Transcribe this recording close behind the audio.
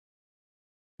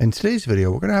In today's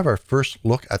video, we're going to have our first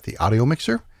look at the audio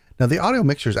mixer. Now, the audio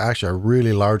mixer is actually a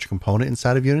really large component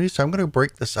inside of Unity, so I'm going to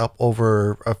break this up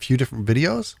over a few different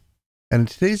videos. And in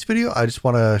today's video, I just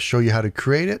want to show you how to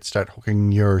create it, start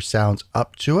hooking your sounds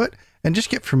up to it, and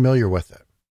just get familiar with it.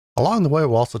 Along the way,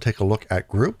 we'll also take a look at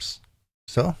groups.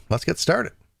 So let's get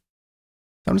started.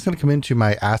 I'm just going to come into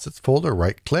my assets folder,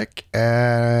 right click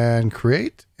and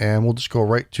create, and we'll just go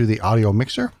right to the audio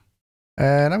mixer.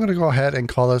 And I'm going to go ahead and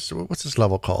call this, what's this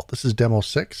level called? This is demo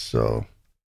 6. So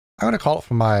I'm going to call it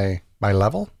from my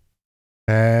level.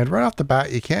 And right off the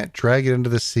bat, you can't drag it into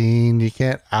the scene. You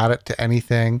can't add it to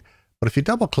anything. But if you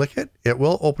double click it, it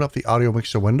will open up the audio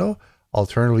mixer window.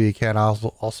 Alternatively, you can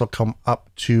also come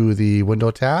up to the window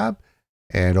tab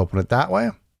and open it that way.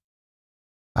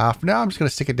 For now, I'm just going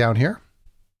to stick it down here.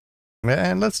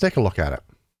 And let's take a look at it.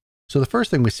 So the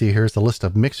first thing we see here is the list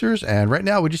of mixers, and right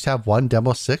now we just have one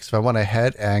demo 6. If I went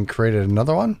ahead and created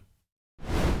another one,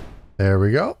 there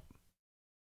we go.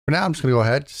 For now, I'm just going to go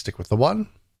ahead and stick with the one.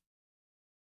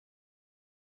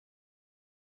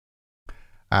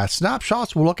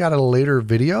 Snapshots we'll look at in a later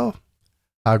video.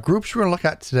 Groups we're going to look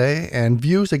at today, and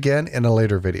views again in a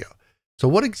later video. So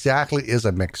what exactly is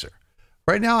a mixer?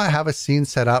 Right now I have a scene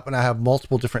set up and I have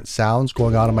multiple different sounds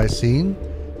going on in my scene.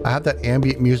 I have that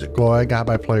ambient music going. I have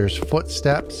my player's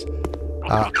footsteps.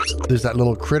 There's that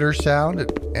little critter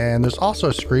sound, and there's also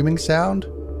a screaming sound.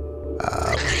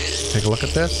 Take a look at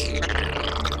this.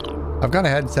 I've gone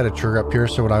ahead and set a trigger up here,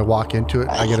 so when I walk into it,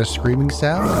 I get a screaming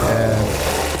sound,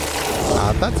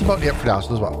 and that's about it for now.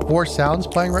 So there's about 4 sounds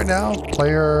playing right now.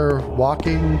 Player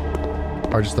walking,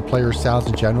 or just the player sounds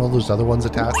in general. There's other ones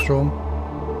attached to them.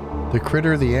 The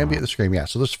critter, the ambient, the scream. Yeah,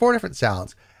 so there's 4 different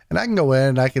sounds. And I can go in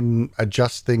and I can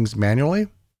adjust things manually.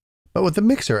 But with the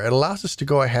mixer, it allows us to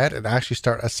go ahead and actually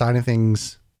start assigning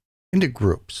things into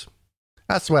groups.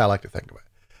 That's the way I like to think of it.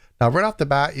 Now, right off the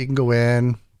bat, you can go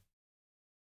in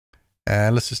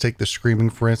and let's just take the screaming,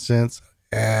 for instance.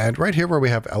 And right here where we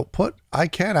have output, I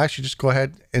can actually just go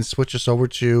ahead and switch this over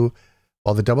to,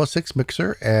 well, the demo 6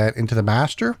 mixer and into the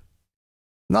master.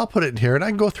 And I'll put it in here and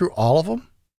I can go through all of them.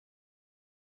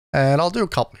 And I'll do a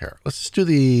couple here. Let's just do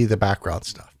the background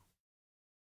stuff.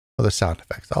 The sound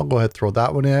effects. I'll go ahead and throw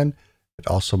that one in, and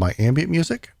also my ambient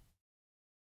music.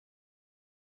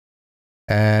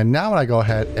 And now when I go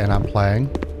ahead and I'm playing,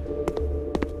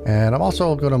 and I'm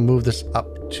also going to move this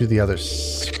up to the other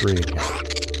screen here.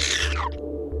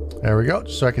 There we go,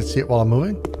 just so I can see it while I'm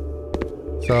moving.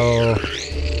 So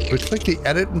we click the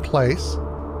edit in place.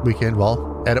 We can,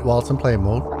 well, edit while it's in play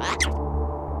mode.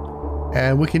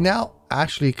 And we can now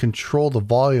actually control the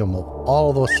volume of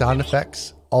all of those sound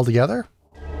effects all together.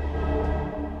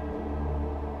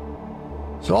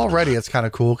 So already it's kind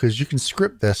of cool because you can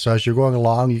script this. So as you're going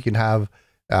along, you can have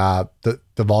the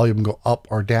volume go up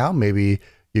or down. Maybe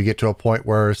you get to a point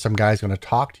where some guy's going to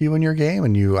talk to you in your game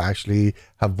and you actually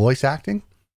have voice acting.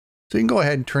 So you can go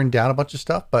ahead and turn down a bunch of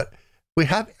stuff, but we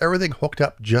have everything hooked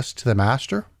up just to the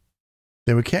master.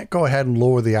 Then we can't go ahead and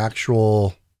lower the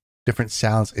actual different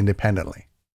sounds independently.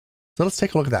 So let's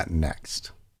take a look at that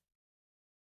next.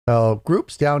 So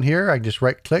groups down here, I can just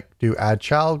right click, do add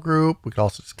child group. We can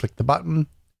also just click the button.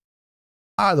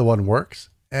 Either one works.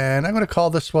 And I'm going to call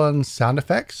this one sound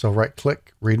effects. So right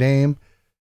click, rename.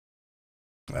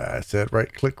 I said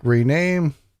right click,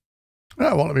 rename. No,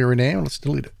 it won't let me rename. Let's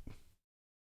delete it.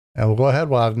 And we'll go ahead,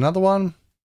 we'll add another one.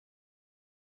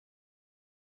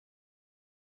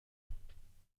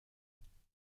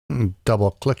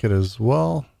 Double click it as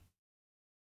well.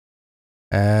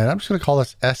 And I'm just going to call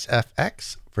this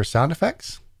SFX for sound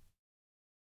effects.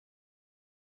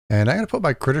 And I'm going to put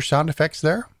my critter sound effects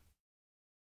there.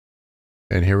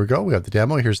 And here we go. We have the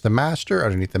demo. Here's the master.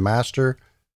 Underneath the master,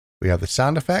 we have the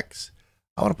sound effects.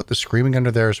 I want to put the screaming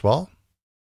under there as well.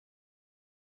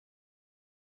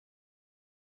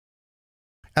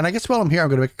 And I guess while I'm here, I'm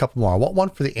going to make a couple more. I want one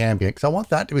for the ambient because I want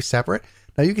that to be separate.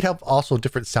 Now you can have also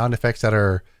different sound effects that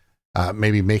are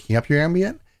maybe making up your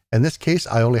ambient. In this case,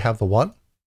 I only have the one.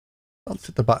 Let's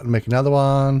hit the button, make another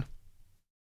one,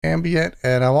 ambient,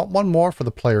 and I want one more for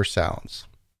the player sounds.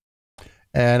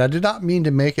 And I did not mean to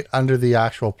make it under the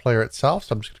actual player itself,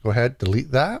 so I'm just going to go ahead,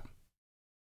 delete that.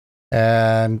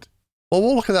 And well,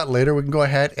 we'll look at that later. We can go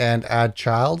ahead and add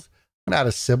child. I'm going to add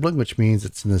a sibling, which means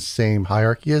it's in the same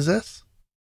hierarchy as this.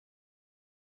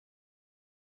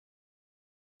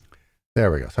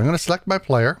 There we go. So I'm going to select my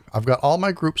player. I've got all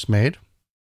my groups made.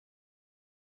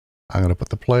 I'm going to put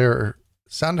the player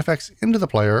sound effects into the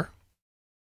player.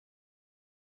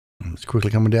 It's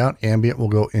quickly coming down. Ambient will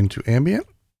go into ambient.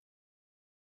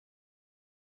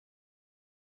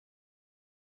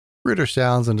 critter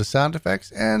sounds into sound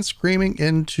effects, and screaming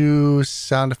into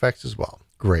sound effects as well.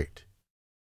 Great.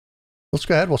 Let's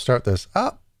go ahead. We'll start this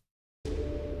up.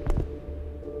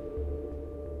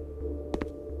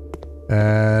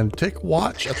 And take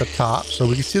watch at the top so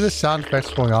we can see the sound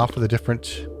effects going off for the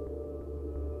different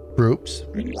groups.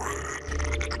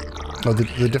 Or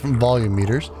the different volume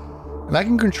meters. And I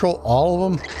can control all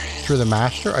of them through the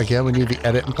master. Again, we need the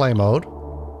edit and play mode.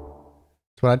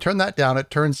 So when I turn that down, it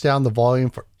turns down the volume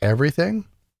for everything.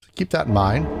 So keep that in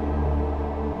mind.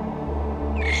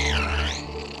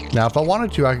 Now, if I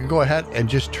wanted to, I could go ahead and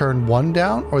just turn one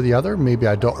down or the other. Maybe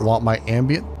I don't want my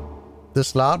ambient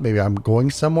this loud. Maybe I'm going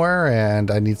somewhere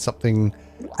and I need something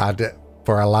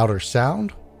for a louder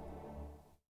sound.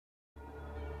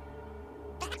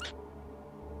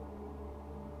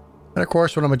 And of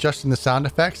course, when I'm adjusting the sound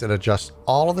effects, it adjusts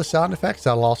all of the sound effects.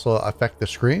 That'll also affect the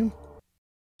screen.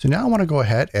 So now I want to go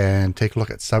ahead and take a look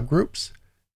at subgroups.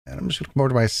 And I'm just going to come over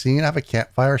to my scene. I have a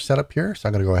campfire set up here. So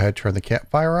I'm going to go ahead and turn the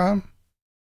campfire on.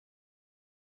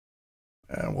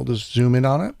 And we'll just zoom in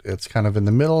on it. It's kind of in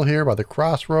the middle here by the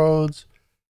crossroads.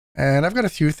 And I've got a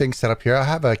few things set up here. I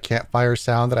have a campfire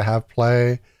sound that I have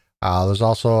play. There's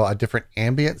also a different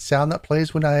ambient sound that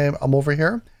plays when I'm over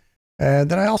here.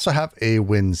 And then I also have a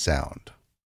wind sound.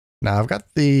 Now I've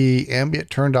got the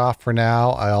ambient turned off for now.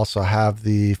 I also have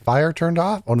the fire turned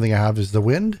off. Only thing I have is the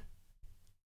wind.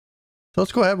 So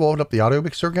let's go ahead. We'll open up the audio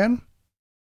mixer again.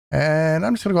 And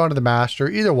I'm just going to go into the master.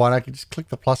 Either one, I can just click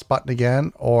the plus button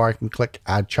again, or I can click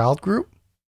add child group.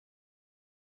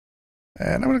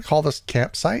 And I'm going to call this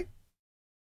campsite.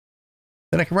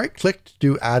 Then I can right click to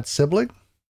do add sibling,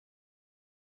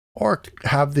 or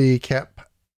have the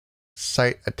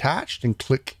campsite attached and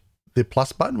click the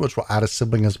plus button, which will add a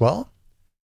sibling as well.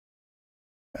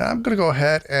 And I'm going to go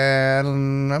ahead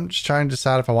and I'm just trying to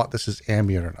decide if I want this as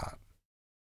ambient or not.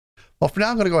 Well, for now,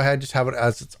 I'm going to go ahead and just have it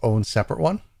as its own separate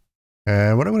one.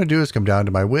 And what I'm going to do is come down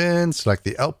to my wind, select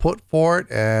the output for it,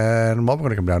 and I'm going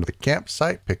to come down to the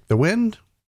campsite, pick the wind,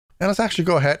 and let's actually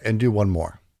go ahead and do one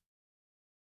more.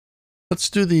 Let's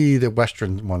do the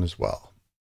western one as well.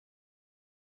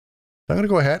 So I'm going to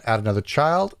go ahead, add another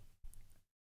child.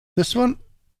 This one,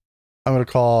 I'm going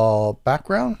to call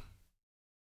background.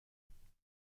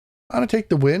 I'm going to take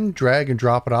the wind, drag and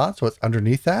drop it on so it's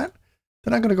underneath that.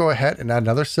 Then I'm going to go ahead and add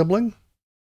another sibling.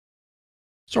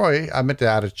 Sorry, I meant to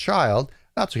add a child.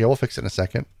 That's okay, we'll fix it in a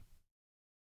second.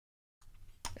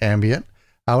 Ambient.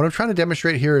 What I'm trying to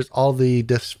demonstrate here is all the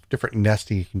different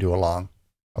nesting you can do along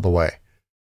the way.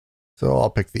 So I'll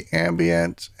pick the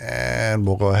ambient and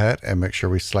we'll go ahead and make sure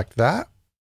we select that.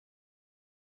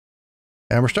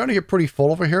 And we're starting to get pretty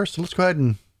full over here, so let's go ahead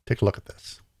and take a look at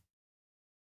this.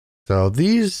 So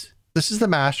this is the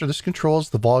master. This controls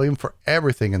the volume for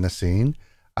everything in the scene.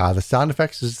 The sound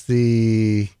effects is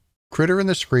the critter and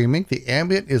the screaming. The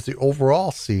ambient is the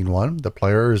overall scene one. The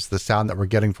player is the sound that we're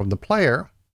getting from the player.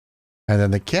 And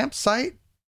then the campsite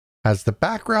has the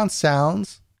background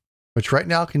sounds, which right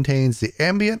now contains the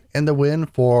ambient and the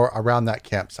wind for around that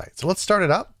campsite. So let's start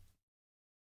it up.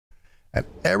 And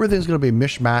everything's going to be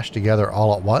mishmashed together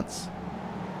all at once.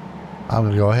 I'm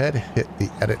going to go ahead and hit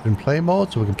the edit and play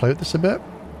mode so we can play with this a bit.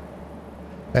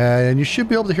 And you should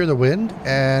be able to hear the wind,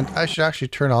 and I should actually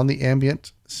turn on the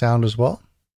ambient sound as well.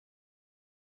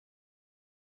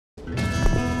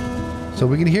 So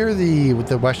we can hear with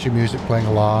the Western music playing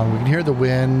along. We can hear the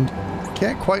wind.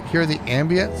 Can't quite hear the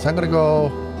ambient, so I'm going to go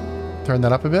turn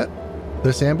that up a bit.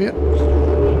 This ambient.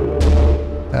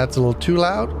 That's a little too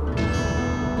loud.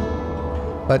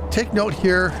 But take note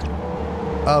here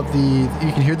of you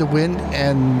can hear the wind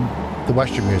and the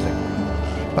Western music.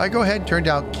 If I go ahead and turn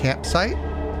down campsite,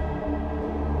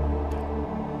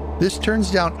 this turns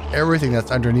down everything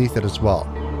that's underneath it as well.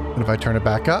 And if I turn it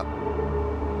back up,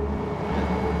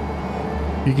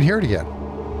 you can hear it again.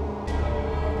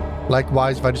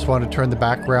 Likewise, if I just want to turn the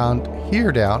background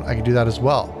here down, I can do that as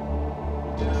well.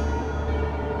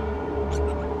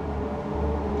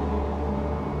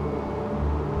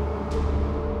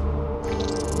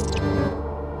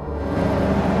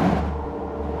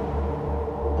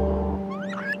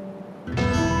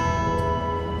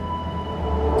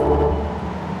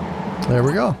 There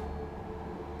we go.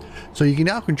 So you can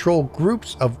now control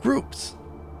groups of groups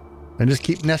and just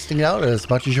keep nesting out as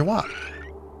much as you want.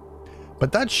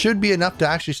 But that should be enough to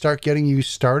actually start getting you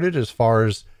started as far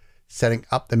as setting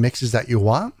up the mixes that you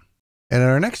want. And in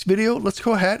our next video, let's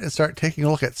go ahead and start taking a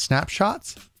look at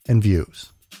snapshots and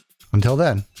views. Until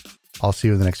then, I'll see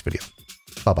you in the next video.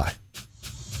 Bye-bye.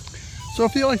 So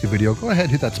if you like the video, go ahead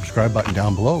and hit that subscribe button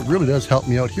down below. It really does help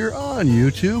me out here on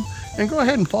YouTube. And go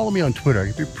ahead and follow me on Twitter.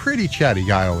 I can be a pretty chatty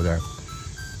guy over there.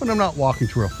 when I'm not walking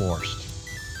through a forest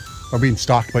or being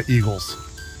stalked by eagles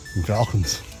and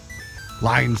falcons,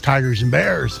 lions, tigers, and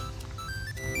bears.